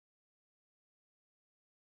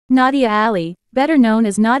Ndia Ali, better known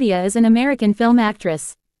as Ndia, is an American film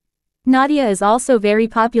actress. Ndia is also very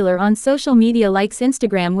popular on social media like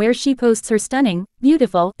Instagram, where she posts her stunning,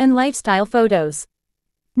 beautiful, and lifestyle photos.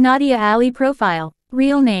 Ndia Ali profile.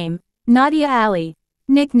 Real name: Ndia Ali.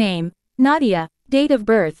 Nickname: Ndia. Date of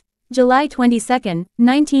birth: July 22,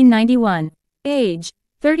 1991. Age: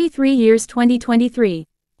 33 years 2023.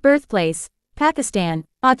 Birthplace: Pakistan.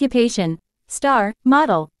 Occupation: star,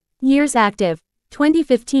 model. Years active: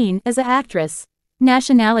 2015 as an actress.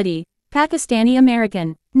 Nationality: Pakistani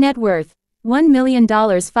American. Net worth: $1 million,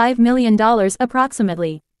 $5 million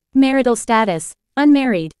approximately. Marital status: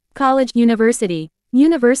 unmarried. College, university: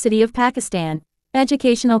 University of Pakistan.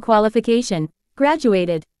 Educational qualification: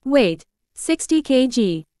 graduated. Weight: 60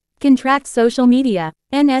 kg. Contract social media: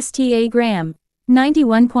 Instagram.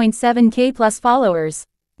 91.7K plus followers.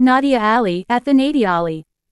 Ndia Ali @ the Ndia Ali.